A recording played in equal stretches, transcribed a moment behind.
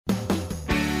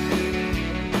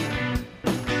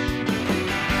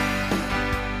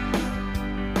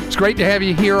It's great to have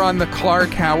you here on the Clark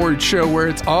Howard Show, where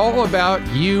it's all about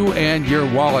you and your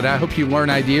wallet. I hope you learn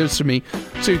ideas from me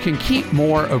so you can keep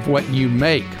more of what you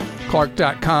make.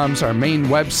 Clark.com is our main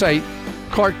website.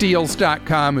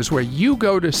 ClarkDeals.com is where you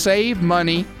go to save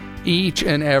money each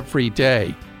and every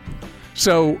day.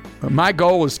 So my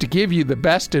goal is to give you the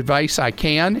best advice I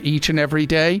can each and every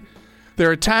day. There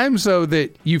are times, though,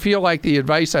 that you feel like the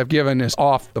advice I've given is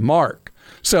off the mark.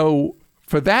 So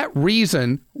for that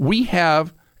reason, we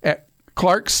have at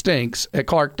Clark Stinks at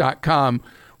Clark.com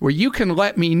where you can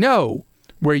let me know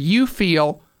where you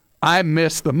feel I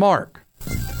missed the mark.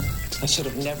 I should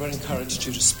have never encouraged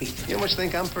you to speak. You must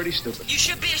think I'm pretty stupid. You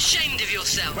should be ashamed of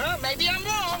yourself. Well, maybe I'm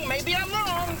wrong. Maybe I'm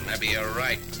wrong. Maybe you're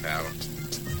right, pal.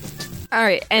 All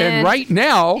right. And right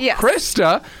now, yes.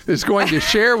 Krista is going to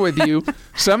share with you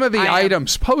some of the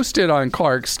items posted on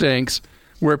Clark Stinks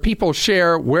where people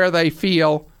share where they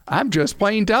feel I'm just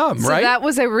plain dumb, So right? that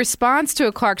was a response to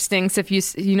a Clark Stinks. If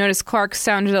you notice, Clark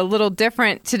sounded a little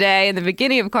different today in the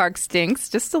beginning of Clark Stinks,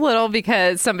 just a little,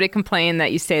 because somebody complained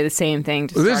that you say the same thing.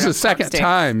 To This is the start off Clark second Stinks.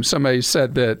 time somebody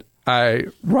said that I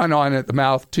run on at the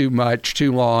mouth too much,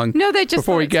 too long. No, they just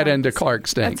before we thought get it into sounds- Clark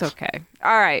Stinks. That's okay.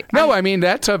 All right. No, I mean,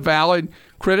 that's a valid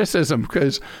criticism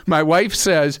because my wife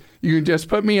says you can just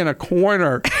put me in a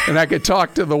corner and I could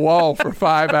talk to the wall for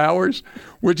 5 hours,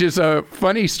 which is a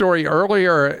funny story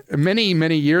earlier, many,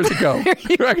 many years ago. I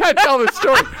got to tell the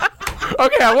story.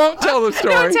 Okay, I won't tell the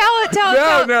story. No,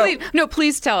 tell it. No.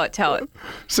 Please tell it.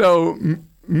 So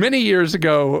many years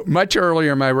ago, much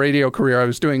earlier in my radio career, I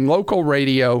was doing local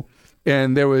radio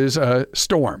and there was a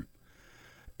storm.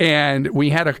 And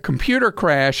we had a computer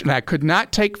crash and I could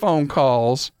not take phone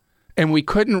calls and we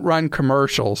couldn't run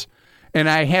commercials. And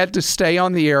I had to stay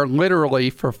on the air literally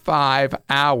for 5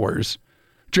 hours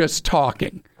just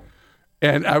talking.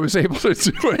 And I was able to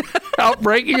do it without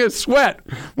breaking a sweat.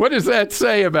 What does that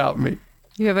say about me?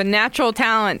 You have a natural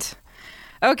talent.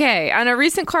 Okay, on a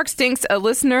recent Clark Stinks, a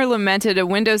listener lamented a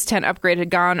Windows 10 upgrade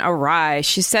had gone awry.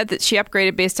 She said that she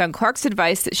upgraded based on Clark's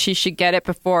advice that she should get it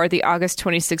before the August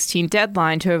 2016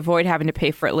 deadline to avoid having to pay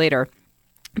for it later.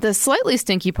 The slightly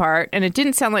stinky part, and it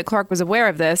didn't sound like Clark was aware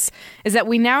of this, is that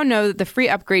we now know that the free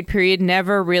upgrade period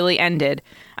never really ended.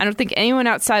 I don't think anyone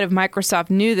outside of Microsoft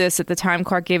knew this at the time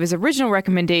Clark gave his original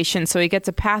recommendation, so he gets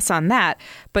a pass on that.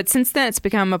 But since then, it's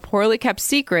become a poorly kept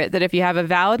secret that if you have a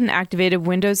valid and activated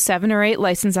Windows 7 or 8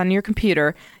 license on your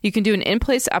computer, you can do an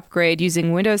in-place upgrade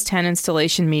using Windows 10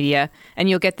 installation media, and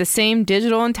you'll get the same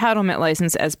digital entitlement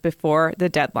license as before the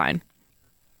deadline.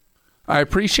 I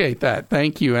appreciate that.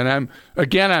 Thank you. And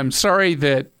I'm sorry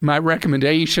that my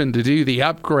recommendation to do the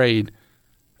upgrade,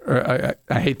 or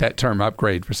I hate that term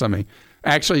upgrade for something,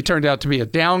 actually turned out to be a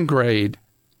downgrade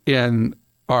in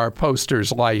our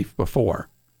poster's life before.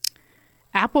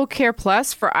 Apple Care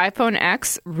Plus for iPhone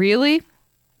X? Really?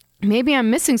 Maybe I'm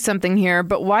missing something here,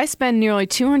 but why spend nearly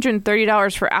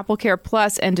 $230 for Apple Care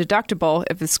Plus and deductible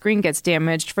if the screen gets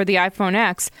damaged for the iPhone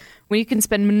X when you can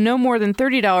spend no more than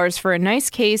 $30 for a nice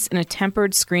case and a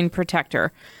tempered screen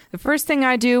protector? The first thing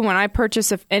I do when I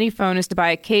purchase any phone is to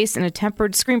buy a case and a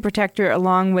tempered screen protector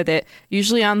along with it,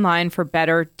 usually online for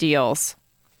better deals.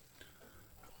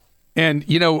 And,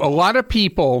 a lot of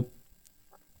people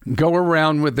go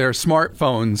around with their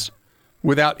smartphones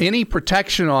without any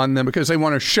protection on them because they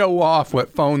want to show off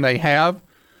what phone they have.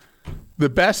 The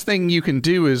best thing you can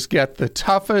do is get the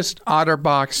toughest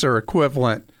OtterBox or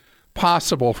equivalent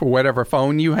possible for whatever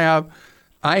phone you have.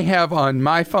 I have on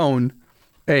my phone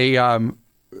a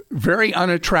very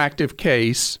unattractive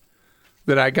case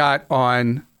that I got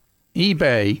on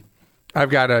eBay.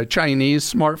 I've got a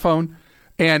Chinese smartphone.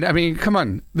 And, I mean, come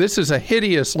on, this is a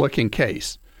hideous looking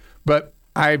case. But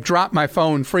I've dropped my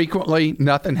phone frequently.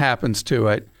 Nothing happens to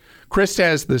it. Chris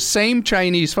has the same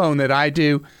Chinese phone that I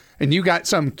do, and you got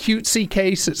some cutesy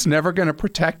case that's never going to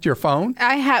protect your phone? What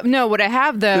I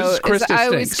have, though, is I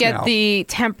always get the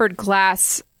tempered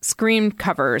glass screen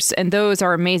covers, and those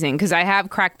are amazing because I have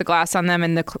cracked the glass on them,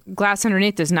 and the glass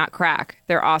underneath does not crack.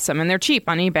 They're awesome, and they're cheap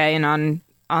on eBay and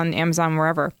on Amazon,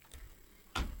 wherever.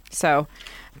 So,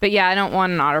 but yeah, I don't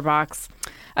want an OtterBox.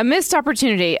 A missed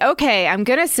opportunity. Okay, I'm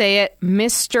going to say it.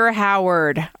 Mr.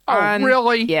 Howard.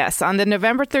 Really? Yes. On the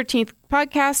November 13th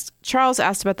podcast, Charles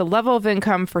asked about the level of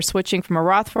income for switching from a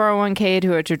Roth 401k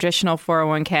to a traditional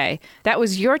 401k. That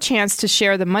was your chance to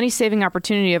share the money-saving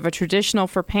opportunity of a traditional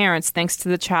for parents thanks to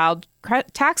the child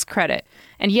tax credit.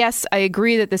 And yes, I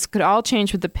agree that this could all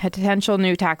change with the potential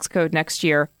new tax code next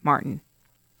year.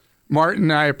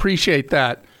 Martin, I appreciate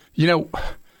that.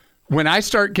 When I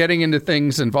start getting into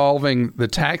things involving the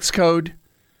tax code,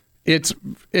 it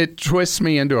twists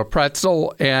me into a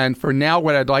pretzel. And for now,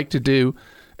 what I'd like to do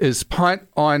is punt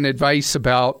on advice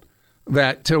about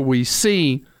that till we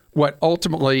see what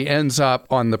ultimately ends up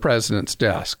on the president's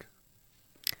desk.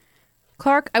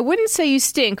 Clark, I wouldn't say you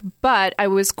stink, but I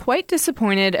was quite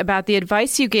disappointed about the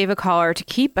advice you gave a caller to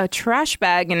keep a trash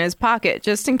bag in his pocket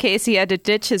just in case he had to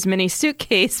ditch his mini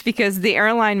suitcase because the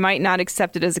airline might not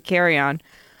accept it as a carry-on.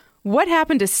 What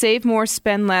happened to save more,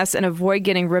 spend less, and avoid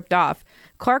getting ripped off?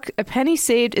 Clark, a penny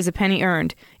saved is a penny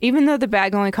earned. Even though the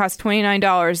bag only costs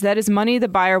 $29, that is money the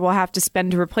buyer will have to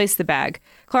spend to replace the bag.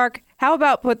 Clark, how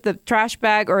about put the trash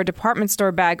bag or a department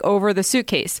store bag over the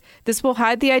suitcase? This will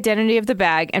hide the identity of the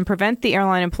bag and prevent the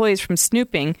airline employees from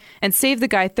snooping and save the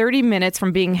guy 30 minutes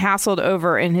from being hassled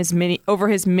over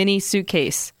his mini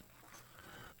suitcase.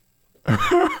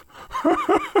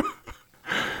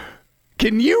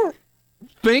 Can you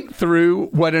think through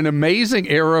what an amazing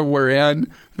era we're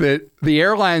in, that the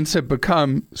airlines have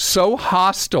become so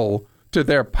hostile to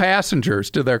their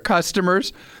passengers, to their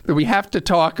customers, that we have to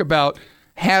talk about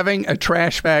having a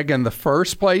trash bag in the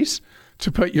first place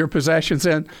to put your possessions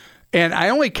in. And I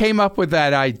only came up with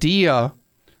that idea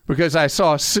because I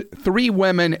saw 3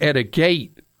 women at a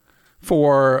gate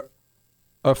for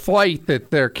a flight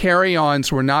that their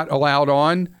carry-ons were not allowed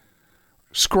on.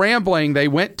 Scrambling, they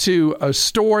went to a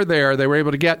store there. They were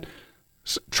able to get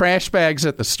trash bags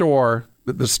at the store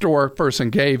that the store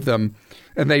person gave them,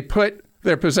 and they put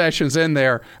their possessions in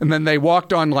there, and then they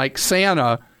walked on like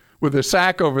Santa with a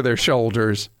sack over their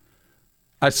shoulders.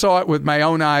 I saw it with my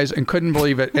own eyes and couldn't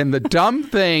believe it. And the dumb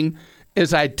thing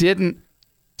is I didn't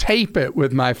tape it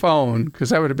with my phone because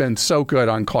that would have been so good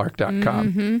on Clark.com.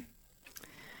 Mm-hmm.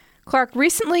 Clark,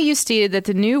 recently you stated that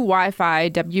the new Wi-Fi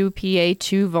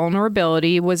WPA2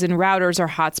 vulnerability was in routers or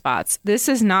hotspots. This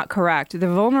is not correct. The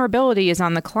vulnerability is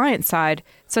on the client side,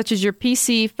 such as your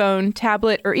PC, phone,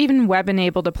 tablet, or even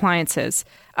web-enabled appliances.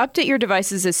 Update your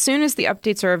devices as soon as the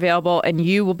updates are available, and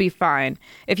you will be fine.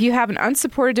 If you have an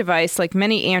unsupported device like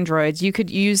many Androids, you could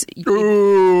use you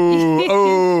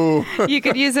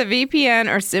could use a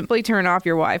VPN or simply turn off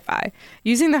your Wi-Fi.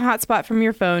 Using the hotspot from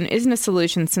your phone isn't a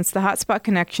solution since the hotspot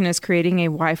connection is creating a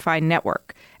Wi-Fi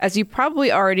network. As you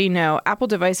probably already know, Apple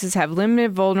devices have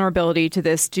limited vulnerability to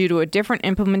this due to a different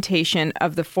implementation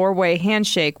of the 4-way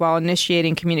handshake while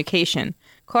initiating communication.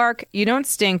 Clark, you don't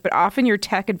stink, but often your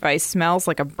tech advice smells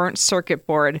like a burnt circuit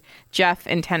board. Jeff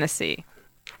in Tennessee.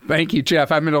 Thank you,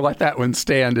 Jeff. I'm going to let that one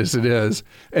stand as it is.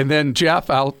 And then, Jeff,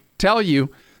 I'll tell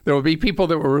you, there will be people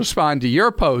that will respond to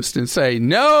your post and say,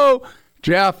 no,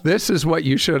 Jeff, this is what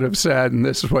you should have said, and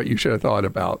this is what you should have thought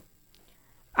about.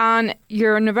 On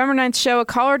your November 9th show, a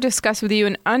caller discussed with you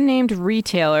an unnamed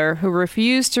retailer who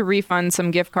refused to refund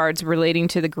some gift cards relating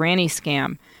to the granny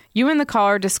scam. You and the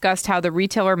caller discussed how the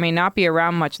retailer may not be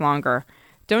around much longer.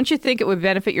 Don't you think it would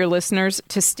benefit your listeners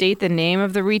to state the name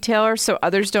of the retailer so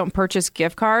others don't purchase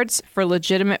gift cards for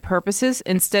legitimate purposes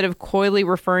instead of coyly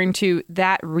referring to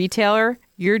that retailer?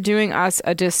 You're doing us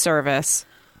a disservice.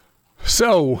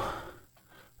 So,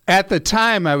 at the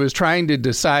time, I was trying to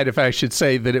decide if I should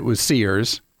say that it was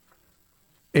Sears.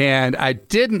 And I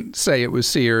didn't say it was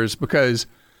Sears because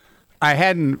I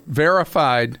hadn't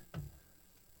verified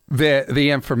the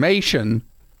information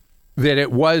that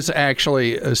it was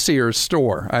actually a Sears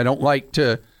store. I don't like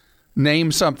to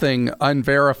name something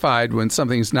unverified when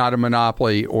something's not a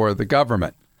monopoly or the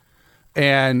government.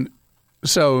 And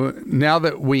so now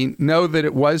that we know that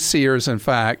it was Sears, in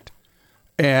fact,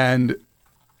 and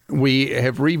we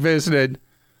have revisited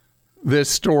this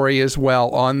story as well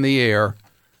on the air,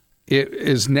 it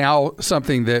is now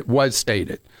something that was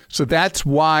stated. So that's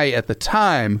why at the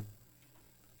time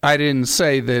I didn't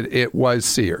say that it was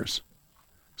Sears.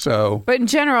 So, but in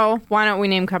general, why don't we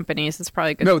name companies? It's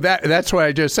probably good. No, that's what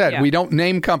I just said. Yeah. We don't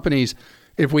name companies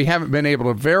if we haven't been able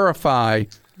to verify.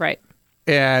 Right.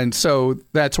 And so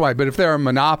that's why. But if they're a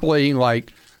monopoly,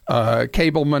 like a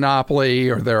cable monopoly,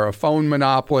 or they're a phone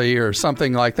monopoly or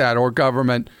something like that, or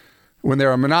government, when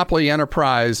they're a monopoly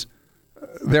enterprise,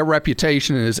 their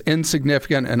reputation is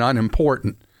insignificant and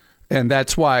unimportant. And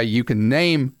that's why you can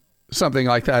name something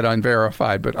like that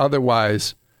unverified, but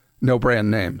otherwise, no brand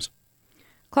names.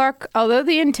 Clark, although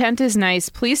the intent is nice,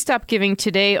 please stop giving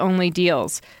today-only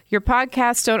deals. Your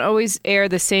podcasts don't always air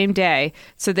the same day,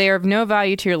 so they are of no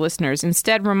value to your listeners.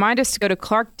 Instead, remind us to go to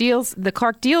the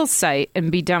Clark Deals site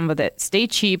and be done with it. Stay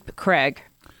cheap, Craig.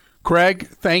 Craig,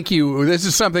 thank you. This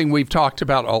is something we've talked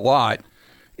about a lot,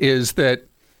 is that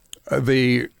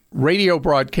the radio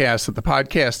broadcast that the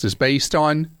podcast is based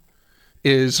on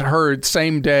is heard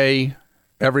same day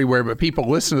everywhere, but people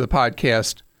listen to the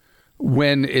podcast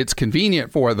when it's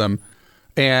convenient for them.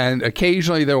 And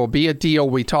occasionally there will be a deal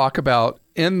we talk about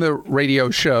in the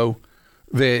radio show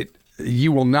that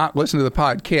you will not listen to the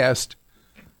podcast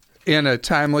in a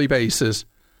timely basis.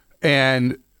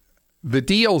 And the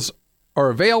deals are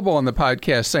available on the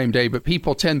podcast same day, but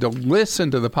people tend to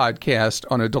listen to the podcast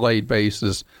on a delayed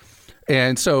basis.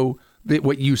 And so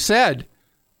what you said,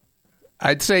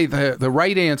 I'd say the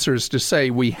right answer is to say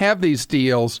we have these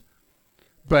deals,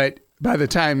 but by the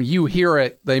time you hear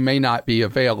it, they may not be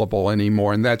available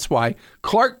anymore. And that's why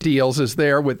Clark Deals is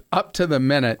there with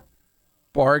up-to-the-minute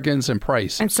bargains and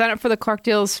prices. And sign up for the Clark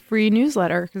Deals free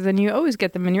newsletter, because then you always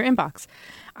get them in your inbox.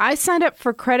 I signed up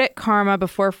for Credit Karma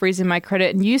before freezing my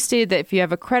credit, and you stated that if you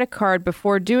have a credit card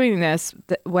before doing this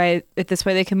way,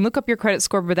 they can look up your credit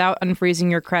score without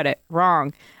unfreezing your credit.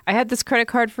 Wrong. I had this credit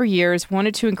card for years,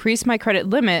 wanted to increase my credit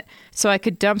limit so I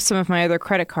could dump some of my other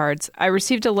credit cards. I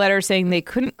received a letter saying they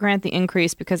couldn't grant the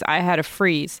increase because I had a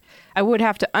freeze. I would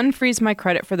have to unfreeze my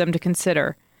credit for them to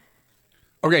consider.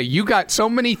 Okay, you got so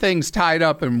many things tied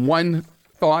up in one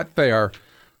thought there.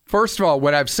 First of all,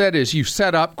 what I've said is you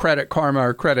set up Credit Karma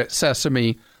or Credit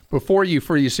Sesame before you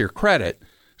freeze your credit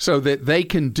so that they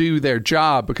can do their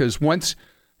job, because once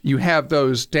you have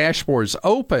those dashboards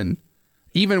open,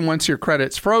 even once your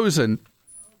credit's frozen,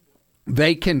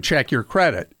 they can check your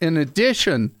credit. In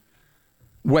addition,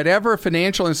 whatever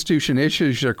financial institution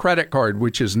issues your credit card,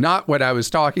 which is not what I was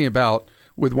talking about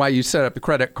with why you set up the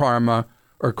Credit Karma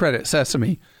or Credit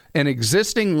Sesame, an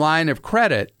existing line of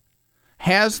credit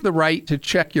has the right to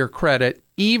check your credit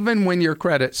even when your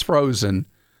credit's frozen,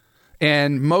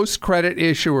 and most credit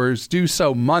issuers do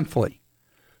so monthly.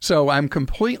 So I'm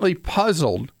completely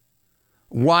puzzled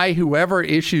why whoever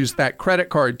issues that credit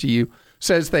card to you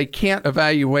says they can't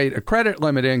evaluate a credit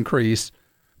limit increase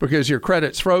because your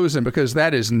credit's frozen, because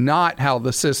that is not how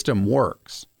the system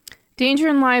works. Danger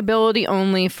and liability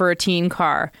only for a teen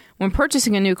car. When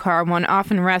purchasing a new car, one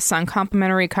often rests on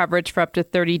complimentary coverage for up to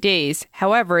 30 days.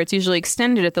 However, it's usually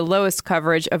extended at the lowest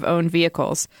coverage of owned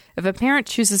vehicles. If a parent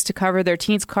chooses to cover their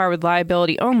teen's car with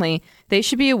liability only, they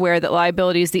should be aware that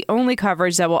liability is the only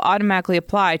coverage that will automatically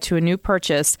apply to a new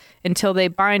purchase until they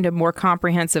bind a more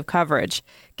comprehensive coverage.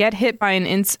 Get hit by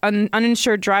an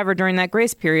uninsured driver during that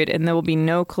grace period, and there will be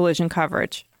no collision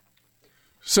coverage.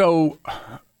 So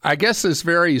I guess this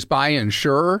varies by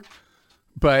insurer,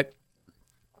 but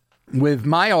with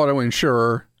my auto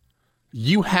insurer,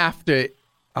 you have to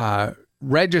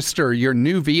register your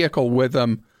new vehicle with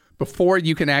them before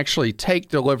you can actually take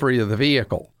delivery of the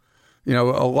vehicle. You know,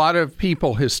 a lot of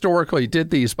people historically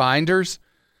did these binders,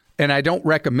 and I don't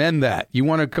recommend that. You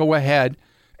want to go ahead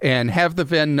and have the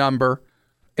VIN number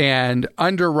and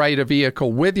underwrite a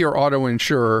vehicle with your auto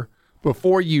insurer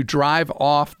before you drive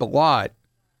off the lot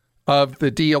of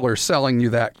the dealer selling you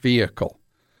that vehicle.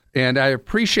 And I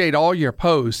appreciate all your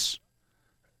posts.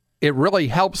 It really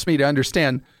helps me to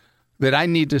understand that I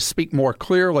need to speak more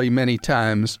clearly many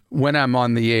times when I'm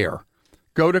on the air.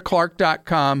 Go to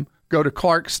Clark.com, go to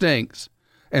Clark Stinks,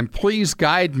 and please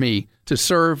guide me to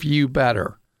serve you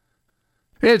better.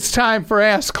 It's time for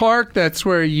Ask Clark. That's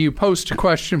where you post a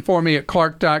question for me at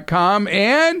Clark.com,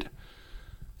 and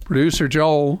producer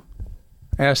Joel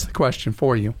asks the question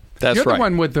for you. That's You're right. the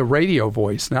one with the radio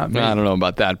voice, not me. I don't know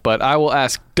about that, but I will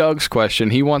ask Doug's question.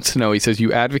 He wants to know, he says,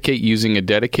 you advocate using a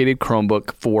dedicated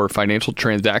Chromebook for financial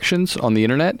transactions on the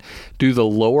internet. Do the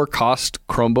lower cost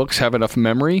Chromebooks have enough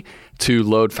memory to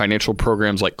load financial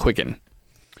programs like Quicken?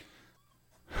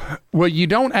 Well, you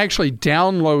don't actually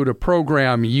download a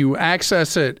program. You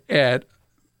access it at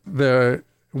the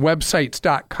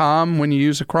websites.com when you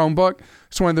use a Chromebook.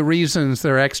 It's one of the reasons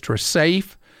they're extra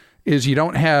safe is you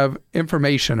don't have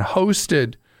information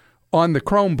hosted on the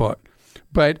Chromebook.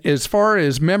 But as far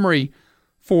as memory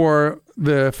for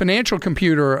the financial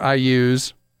computer I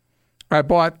use, I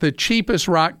bought the cheapest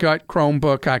Rotgut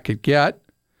Chromebook I could get,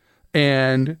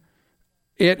 and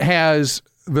it has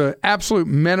the absolute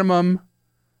minimum,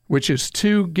 which is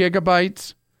 2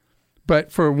 gigabytes.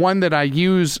 But for one that I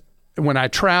use when I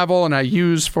travel and I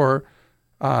use for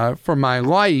my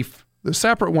life, the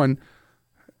separate one,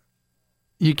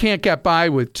 you can't get by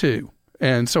with 2.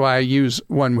 And so I use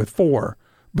one with 4.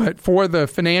 But for the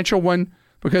financial one,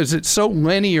 because it's so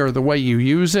linear the way you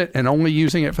use it and only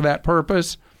using it for that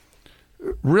purpose,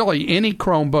 really any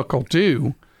Chromebook will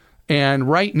do. And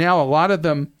right now, a lot of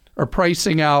them are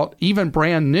pricing out, even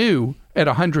brand new, at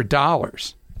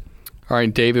 $100. All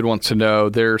right, David wants to know,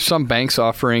 there are some banks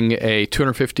offering a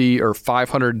 $250 or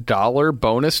 $500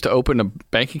 bonus to open a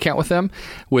bank account with them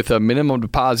with a minimum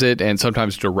deposit and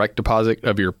sometimes direct deposit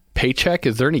of your paycheck.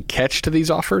 Is there any catch to these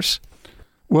offers?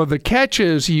 Well, the catch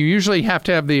is you usually have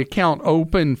to have the account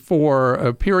open for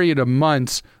a period of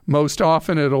months. Most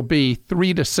often it'll be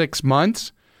 3 to 6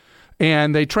 months.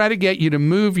 And they try to get you to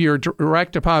move your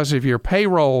direct deposit of your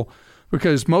payroll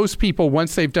because most people,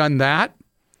 once they've done that,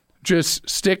 just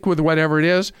stick with whatever it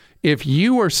is. If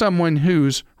you are someone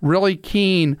who's really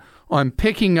keen on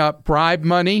picking up bribe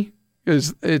money,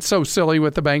 because it's so silly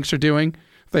what the banks are doing.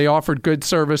 If they offered good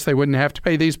service, they wouldn't have to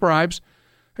pay these bribes.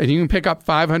 And you can pick up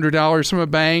 $500 from a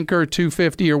bank or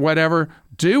 $250 or whatever,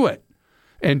 do it.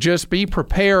 And just be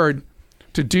prepared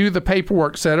to do the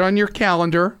paperwork. Set it on your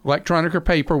calendar, electronic or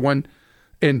paper one,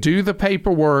 and do the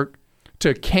paperwork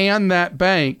to can that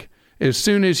bank as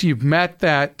soon as you've met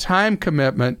that time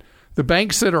commitment. The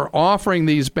banks that are offering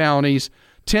these bounties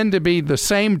tend to be the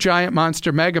same giant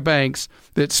monster mega banks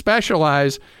that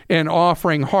specialize in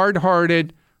offering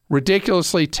hard-hearted,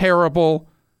 ridiculously terrible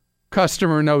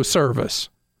customer no service.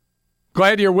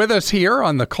 Glad you're with us here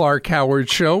on the Clark Howard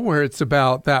Show, where it's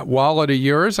about that wallet of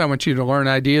yours. I want you to learn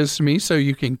ideas from me so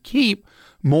you can keep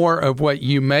more of what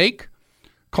you make.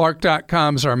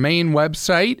 Clark.com is our main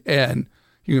website, and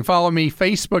you can follow me,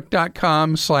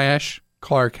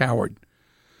 Facebook.com/Clark Howard.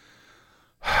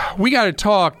 We got to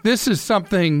talk. This is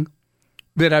something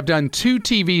that I've done 2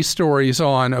 TV stories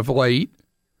on of late,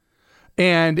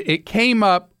 and it came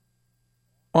up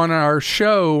on our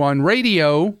show on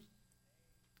radio,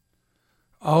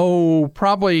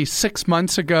 probably 6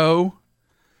 months ago.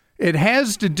 It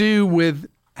has to do with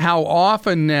how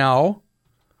often now,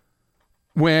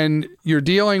 when you're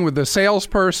dealing with a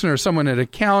salesperson or someone at a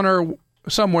counter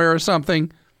somewhere or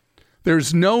something,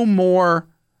 there's no more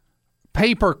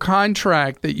paper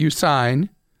contract that you sign.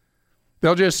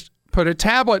 They'll just put a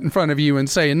tablet in front of you and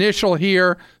say initial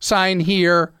here, sign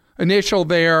here, initial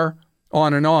there,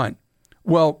 on and on.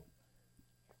 Well,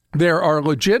 there are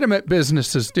legitimate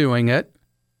businesses doing it.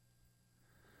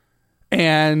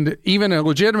 And even a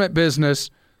legitimate business,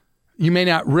 you may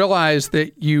not realize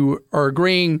that you are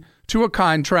agreeing to a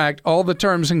contract, all the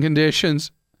terms and conditions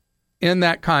in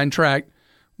that contract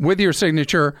with your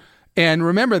signature. And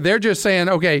remember, they're just saying,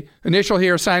 okay, initial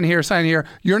here, sign here, sign here.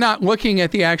 You're not looking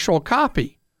at the actual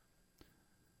copy.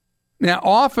 Now,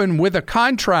 often with a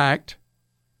contract,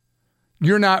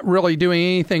 you're not really doing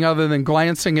anything other than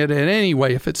glancing at it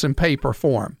anyway if it's in paper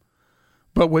form.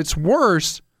 But what's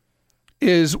worse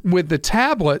is with the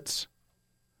tablets,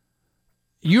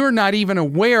 you're not even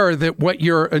aware that what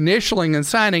you're initialing and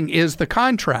signing is the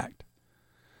contract.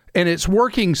 And it's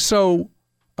working so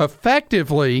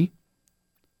effectively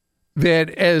that,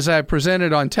 as I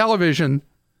presented on television,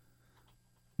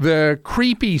 the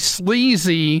creepy,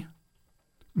 sleazy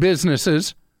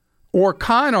businesses or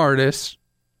con artists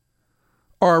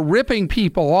are ripping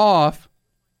people off,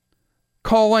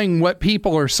 calling what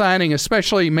people are signing,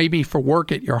 especially maybe for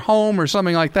work at your home or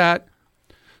something like that,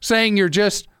 saying you're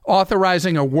just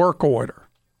authorizing a work order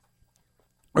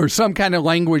or some kind of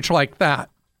language like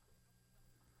that.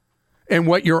 And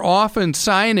what you're often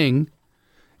signing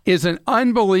is an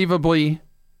unbelievably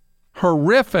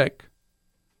horrific,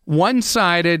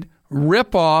 one-sided,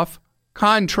 rip-off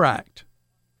contract.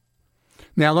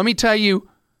 Now, let me tell you,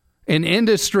 an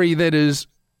industry that is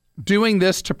doing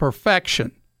this to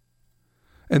perfection,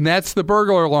 and that's the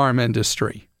burglar alarm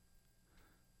industry.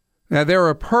 Now, there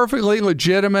are perfectly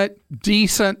legitimate,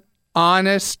 decent,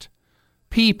 honest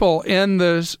people in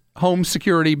this home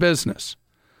security business.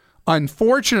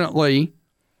 Unfortunately,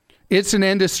 it's an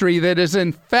industry that is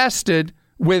infested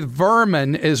with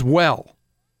vermin as well.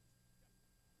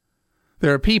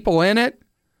 There are people in it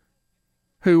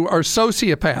who are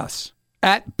sociopaths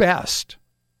at best.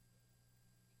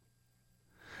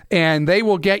 And they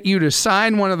will get you to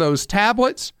sign one of those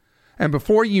tablets, and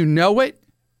before you know it,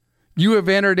 you have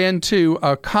entered into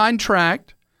a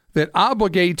contract that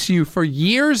obligates you for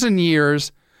years and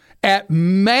years at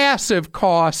massive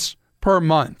costs per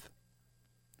month.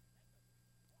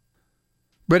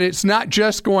 But it's not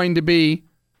just going to be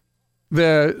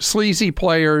the sleazy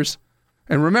players.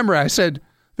 And remember, I said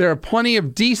there are plenty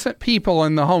of decent people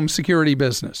in the home security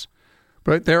business,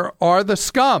 but there are the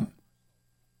scum.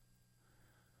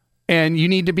 And you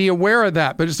need to be aware of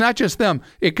that. But it's not just them.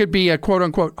 It could be a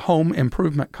quote-unquote home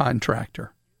improvement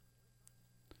contractor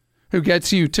who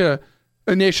gets you to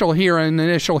initial here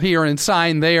and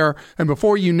sign there. And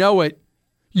before you know it,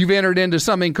 you've entered into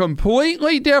something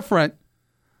completely different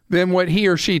than what he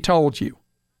or she told you.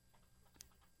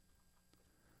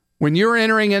 When you're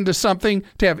entering into something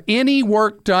to have any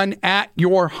work done at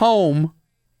your home,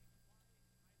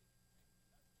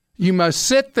 you must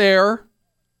sit there,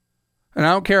 and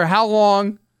I don't care how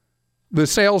long the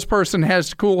salesperson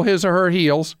has to cool his or her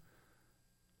heels.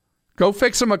 Go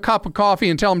fix them a cup of coffee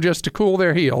and tell them just to cool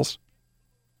their heels,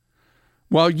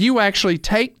 while you actually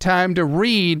take time to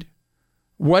read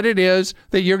what it is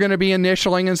that you're going to be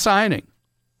initialing and signing.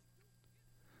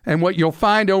 And what you'll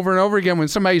find over and over again when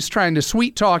somebody's trying to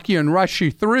sweet talk you and rush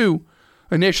you through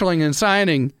initialing and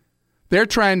signing, they're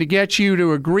trying to get you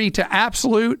to agree to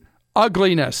absolute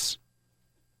ugliness.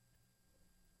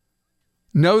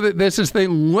 Know that this is the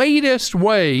latest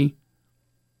way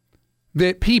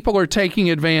that people are taking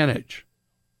advantage.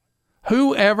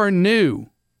 Whoever knew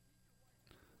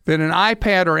that an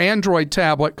iPad or Android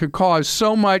tablet could cause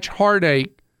so much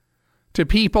heartache to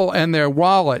people and their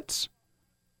wallets?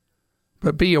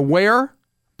 But be aware,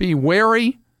 be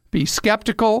wary, be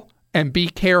skeptical, and be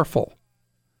careful.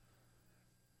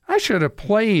 I should have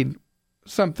played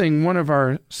something, one of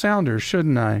our sounders,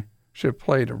 shouldn't I? Should have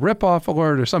played a ripoff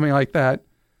alert or something like that.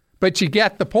 But you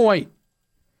get the point.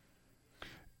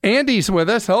 Andy's with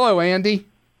us. Hello, Andy.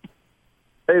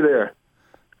 Hey there.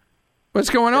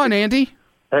 What's going on, Andy?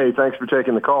 Hey, thanks for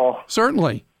taking the call.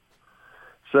 Certainly.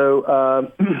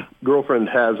 So, girlfriend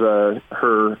has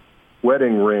her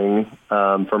wedding ring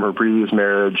from her previous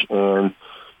marriage, and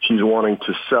she's wanting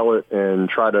to sell it and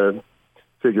try to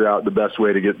figure out the best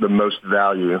way to get the most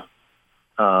value.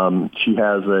 She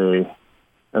has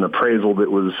an appraisal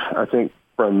that was, I think,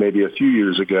 from maybe a few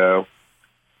years ago.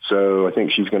 So I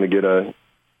think she's going to get a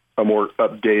more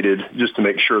updated, just to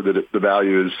make sure that the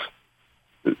value is,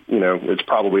 it's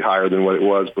probably higher than what it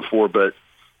was before. But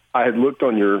I had looked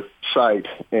on your site,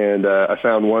 and I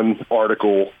found one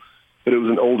article, but it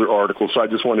was an older article. So I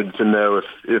just wanted to know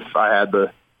if I had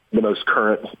the most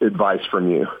current advice from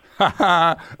you.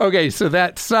 Okay, so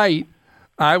that site,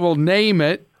 I will name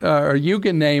it, or you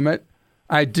can name it.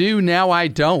 I do, now I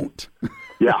don't.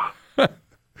 Yeah.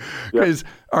 Because,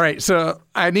 all right, so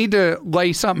I need to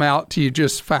lay something out to you,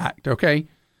 just fact, okay?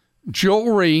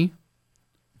 Jewelry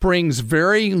brings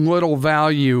very little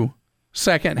value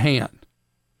secondhand.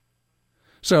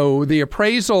 So the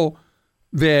appraisal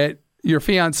that your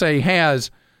fiance has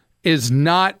is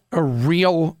not a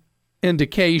real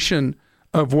indication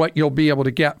of what you'll be able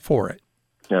to get for it.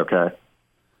 Okay.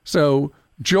 So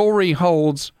jewelry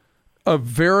holds a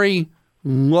very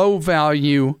low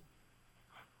value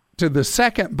to the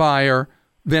second buyer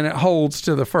than it holds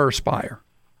to the first buyer.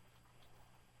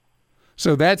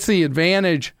 So that's the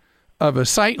advantage of a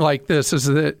site like this, is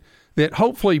that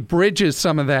hopefully bridges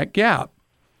some of that gap,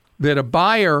 that a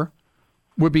buyer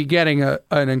would be getting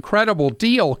an incredible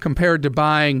deal compared to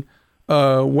buying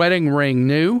a wedding ring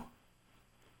new.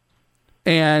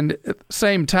 And at the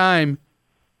same time,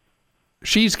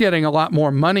 she's getting a lot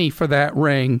more money for that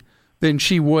ring than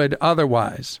she would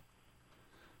otherwise.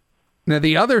 Now,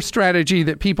 the other strategy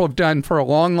that people have done for a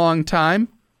long, long time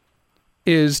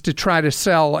is to try to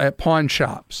sell at pawn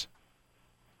shops.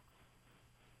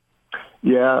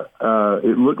 Yeah,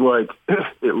 it looked like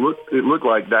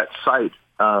that site.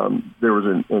 There was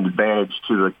an advantage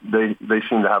to they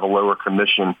seem to have a lower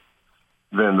commission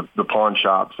than the pawn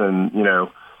shops, and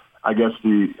I guess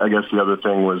the other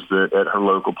thing was that at her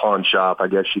local pawn shop, I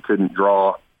guess she couldn't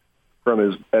draw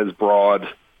from as broad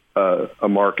a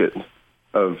market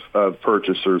of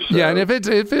purchasers. So. Yeah, and if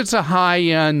it's a high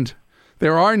end,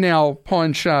 there are now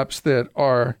pawn shops that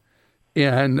are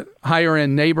in higher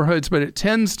end neighborhoods, but it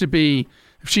tends to be,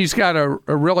 if she's got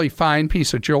a really fine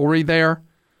piece of jewelry there,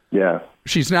 yeah,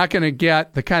 she's not going to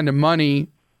get the kind of money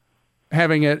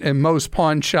having it in most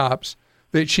pawn shops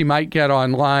that she might get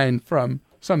online from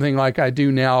something like I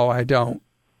Do Now, I Don't.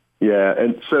 Yeah,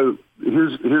 and so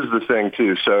here's the thing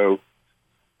too. So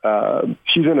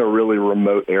she's in a really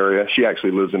remote area. She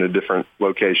actually lives in a different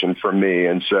location from me,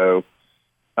 and so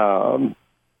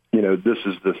this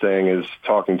is the thing, is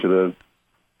talking to the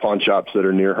pawn shops that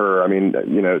are near her. I mean,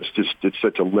 it's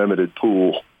such a limited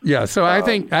pool. Yeah, so I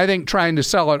think trying to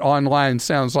sell it online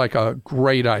sounds like a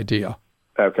great idea.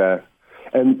 Okay.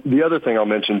 And the other thing I'll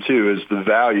mention too is the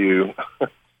value.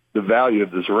 The value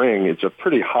of this ring, it's a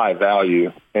pretty high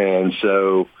value, and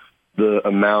so the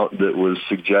amount that was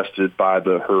suggested by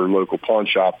her local pawn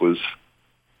shop was,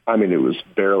 it was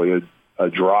barely a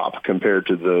drop compared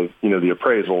to the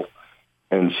appraisal,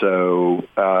 and so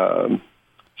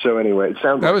anyway, it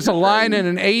sounds that was a line in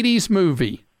an '80s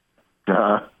movie.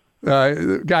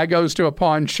 The guy goes to a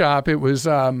pawn shop. It was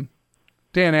Dan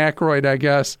Aykroyd, I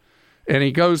guess, and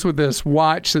he goes with this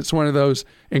watch that's one of those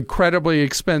incredibly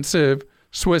expensive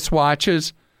Swiss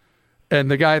watches,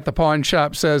 and the guy at the pawn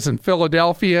shop says, in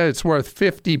Philadelphia, it's worth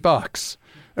 $50.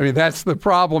 I mean, that's the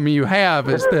problem you have,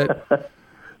 is that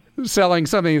selling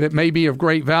something that may be of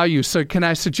great value. So can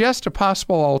I suggest a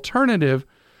possible alternative?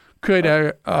 Could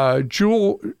a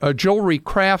jewelry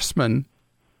craftsman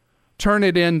turn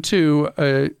it into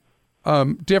a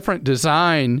different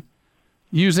design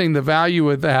using the value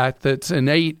of that's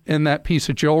innate in that piece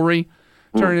of jewelry,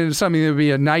 turn it into something that would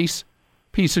be a nice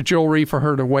piece of jewelry for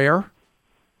her to wear?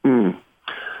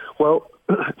 Well,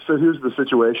 so here's the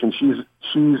situation. She's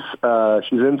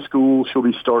in school. She'll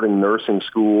be starting nursing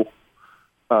school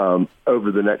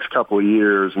over the next couple of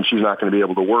years, and she's not going to be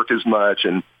able to work as much,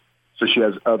 and so she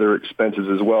has other expenses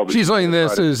as well. She's looking at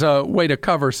this as a way to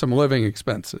cover some living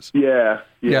expenses. Yeah.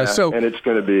 So, and it's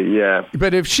going to be,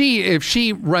 But if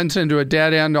she runs into a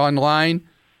dead end online,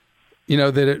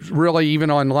 that it's really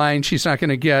even online, she's not going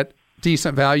to get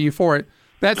decent value for it.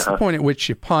 That's the point at which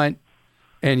you punt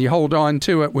and you hold on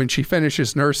to it when she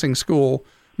finishes nursing school.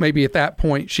 Maybe at that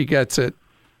point she gets it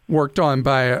worked on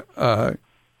by a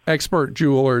expert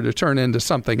jeweler to turn into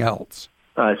something else.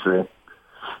 I see.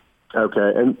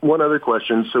 Okay, and one other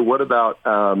question. So what about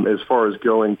as far as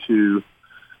going to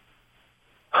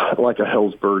like a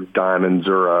Helzberg Diamonds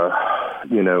or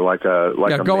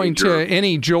going to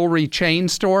any jewelry chain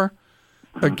store?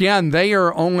 Again, they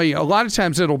are only, a lot of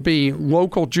times it'll be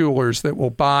local jewelers that will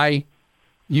buy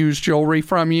used jewelry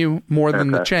from you more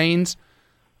than the chains.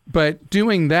 But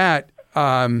doing that,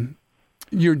 they're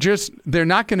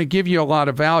not going to give you a lot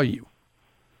of value.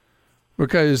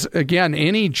 Because again,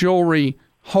 any jewelry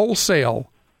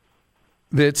wholesale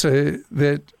excuse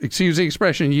the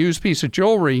expression, used piece of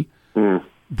jewelry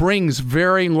brings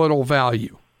very little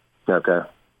value. Okay.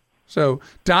 So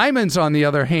diamonds, on the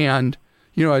other hand,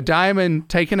 a diamond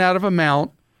taken out of a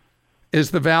mount is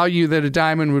the value that a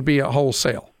diamond would be at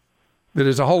wholesale. That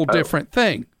is a whole different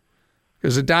thing,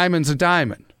 because a diamond's a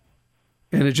diamond,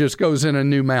 and it just goes in a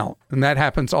new mount, and that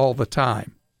happens all the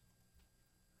time.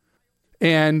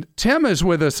 And Tim is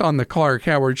with us on the Clark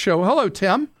Howard Show. Hello,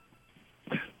 Tim.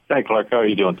 Hey, Clark. How are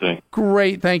you doing today?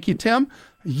 Great. Thank you, Tim.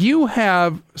 You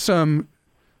have some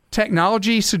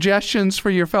technology suggestions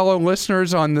for your fellow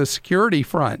listeners on the security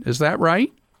front. Is that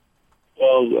right?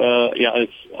 Well,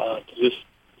 it's just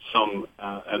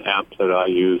an app that I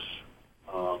use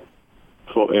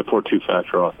for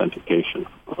two-factor authentication.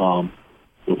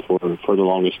 For the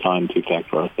longest time,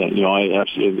 two-factor authentication.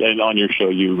 And on your show,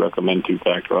 you recommend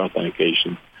two-factor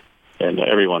authentication, and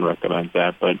everyone recommends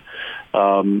that. But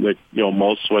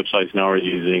most websites now are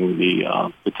using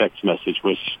the text message,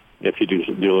 which, if you do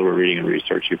a little reading and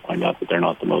research, you find out that they're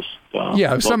not the most.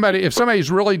 If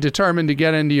somebody's really determined to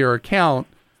get into your account,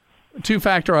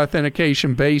 two-factor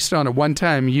authentication based on a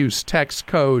one-time use text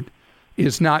code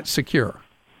is not secure.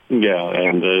 Yeah,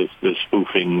 and the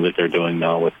spoofing that they're doing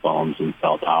now with phones and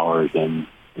cell towers, and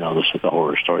this is the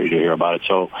horror story to hear about it.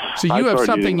 So you have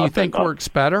something you think works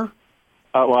better?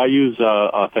 I use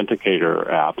authenticator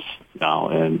apps now,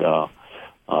 and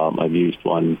I've used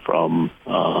one from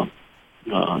a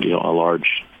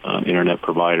large internet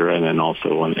provider, and then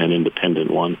also an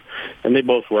independent one, and they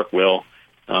both work well.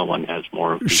 One has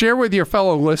more. Share with your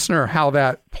fellow listener how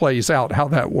that plays out, how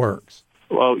that works.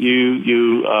 Well,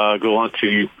 you go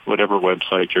onto whatever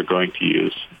website you're going to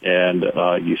use, and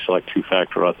you select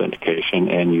two-factor authentication,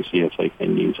 and you see if they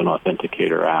can use an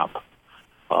authenticator app.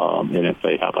 And if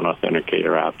they have an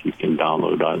authenticator app, you can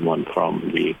download one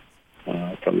from the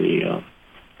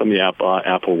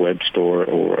Apple Web Store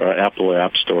or Apple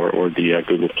App Store or the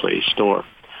Google Play Store.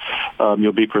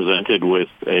 You'll be presented with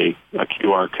a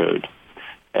QR code,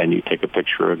 and you take a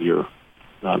picture of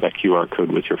that QR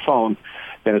code with your phone.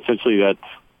 And essentially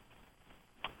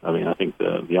I think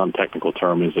the untechnical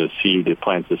term is a seed. It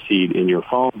plants a seed in your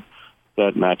phone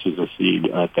that matches a seed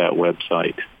at that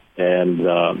website. And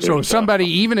so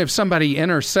even if somebody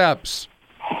intercepts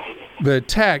the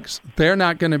text, they're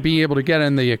not going to be able to get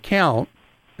in the account,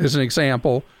 as an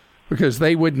example, because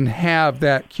they wouldn't have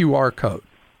that QR code.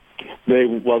 They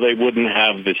wouldn't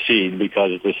have the seed,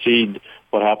 because the seed,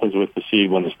 what happens with the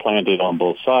seed when it's planted on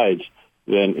both sides,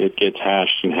 then it gets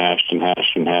hashed and hashed and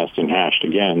hashed and hashed and hashed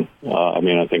again.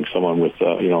 I think someone with,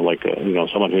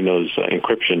 someone who knows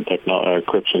encryption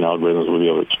algorithms will be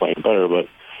able to explain it better. But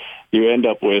you end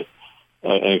up with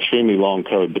an extremely long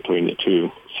code between the two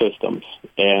systems.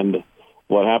 And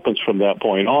what happens from that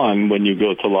point on, when you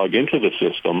go to log into the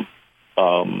system,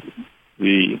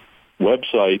 the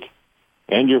website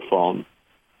and your phone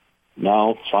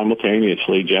now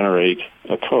simultaneously generate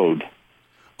a code.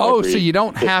 Oh, so you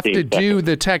don't have to do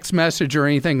the text message or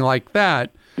anything like that.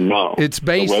 No. It's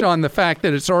based on the fact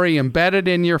that it's already embedded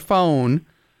in your phone,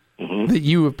 that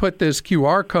you have put this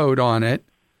QR code on it.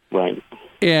 Right.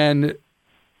 And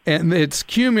it's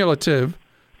cumulative,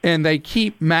 and they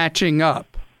keep matching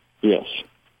up. Yes.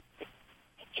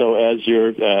 So as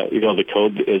your, the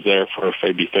code is there for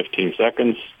maybe 15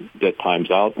 seconds, that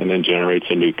times out and then generates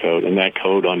a new code. And that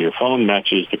code on your phone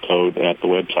matches the code at the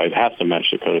website, has to match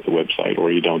the code at the website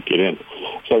or you don't get in.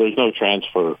 So there's no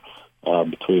transfer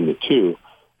between the two.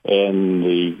 And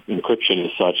the encryption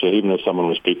is such that even if someone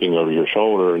was speaking over your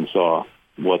shoulder and saw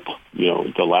what,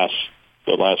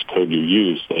 the last code you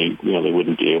used, they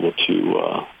wouldn't be able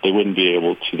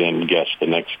to then guess the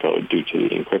next code due to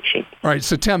the encryption. All right,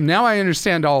 so Tim, now I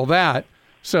understand all that.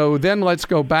 So then let's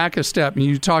go back a step.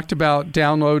 You talked about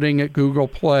downloading at Google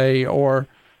Play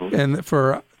and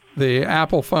for the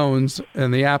Apple phones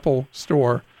and the Apple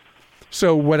Store.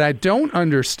 So what I don't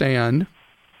understand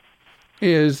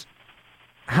is,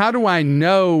 how do I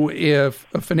know if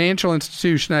a financial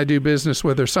institution I do business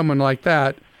with or someone like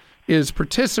that is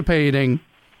participating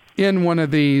in one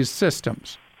of these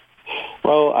systems?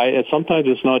 Well, sometimes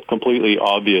it's not completely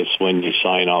obvious when you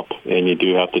sign up, and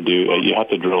you have to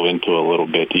drill into a little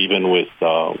bit. Even with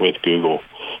Google,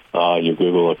 your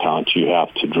Google account, you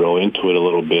have to drill into it a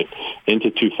little bit, into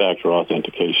two-factor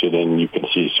authentication, and you can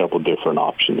see several different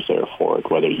options there for it,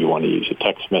 whether you want to use a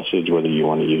text message, whether you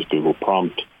want to use Google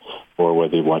Prompt, or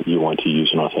whether you want to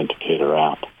use an authenticator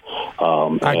app.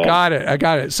 I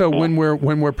got it. So when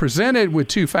we're presented with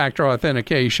two-factor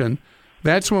authentication,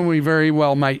 that's when we very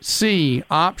well might see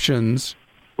options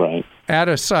at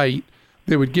a site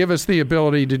that would give us the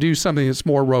ability to do something that's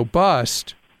more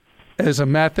robust as a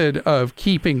method of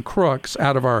keeping crooks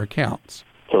out of our accounts.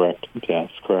 Correct.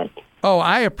 Yes, correct. Oh,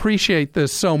 I appreciate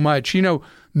this so much.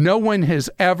 No one has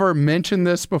ever mentioned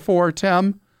this before,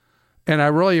 Tim, and I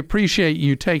really appreciate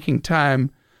you taking time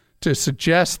to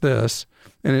suggest this.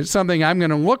 And it's something I'm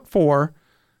going to look for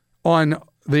on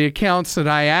the accounts that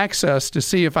I access to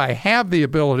see if I have the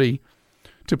ability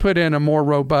to put in a more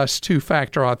robust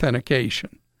two-factor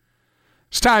authentication.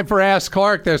 It's time for Ask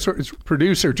Clark. That's where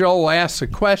producer Joel asks a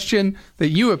question that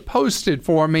you have posted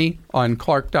for me on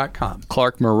Clark.com.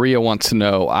 Clark Maria wants to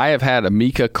know, I have had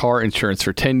Amica car insurance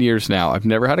for 10 years now. I've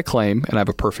never had a claim, and I have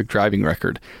a perfect driving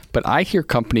record. But I hear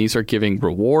companies are giving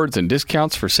rewards and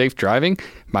discounts for safe driving.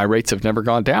 My rates have never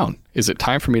gone down. Is it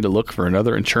time for me to look for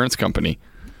another insurance company?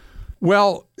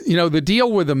 Well, the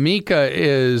deal with Amica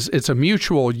is it's a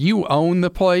mutual. You own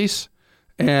the place.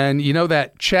 And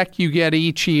that check you get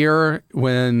each year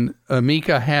when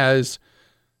Amica has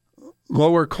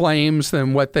lower claims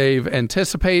than what they've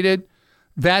anticipated,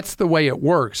 that's the way it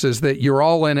works, is that you're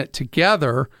all in it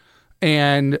together.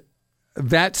 And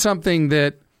that's something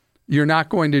that you're not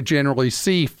going to generally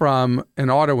see from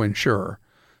an auto insurer.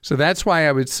 So that's why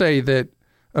I would say that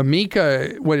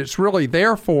Amica, what it's really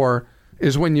there for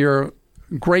is when your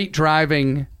great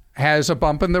driving has a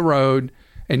bump in the road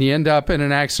and you end up in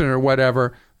an accident or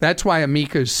whatever. That's why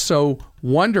Amica is so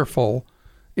wonderful,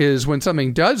 is when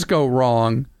something does go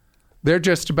wrong, they're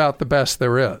just about the best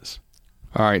there is.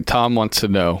 All right, Tom wants to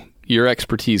know, your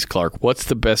expertise, Clark, what's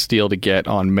the best deal to get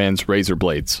on men's razor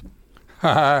blades?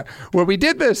 Well, we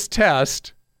did this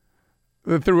test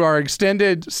through our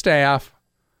extended staff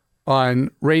on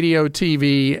radio,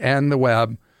 TV, and the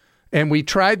web, and we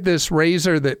tried this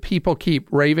razor that people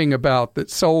keep raving about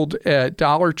that's sold at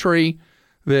Dollar Tree.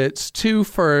 That's two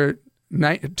for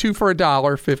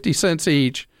 $1, 50 cents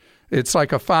each. It's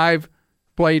like a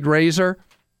 5-blade razor.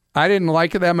 I didn't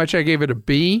like it that much. I gave it a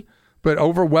B, but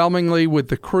overwhelmingly with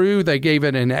the crew, they gave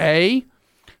it an A.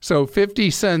 So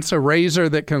 50 cents a razor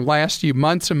that can last you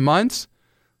months and months.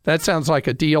 That sounds like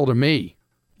a deal to me.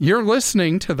 You're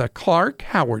listening to The Clark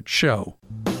Howard Show.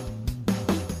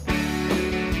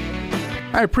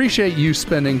 I appreciate you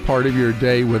spending part of your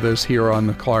day with us here on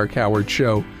The Clark Howard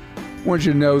Show. I want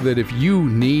you to know that if you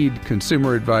need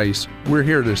consumer advice, we're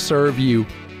here to serve you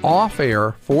off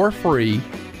air for free,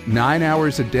 9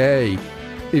 hours a day.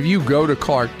 If you go to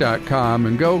Clark.com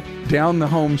and go down the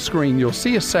home screen, you'll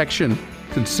see a section,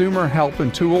 Consumer Help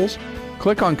and Tools.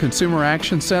 Click on Consumer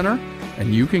Action Center,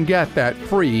 and you can get that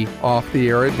free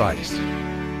off-the-air advice.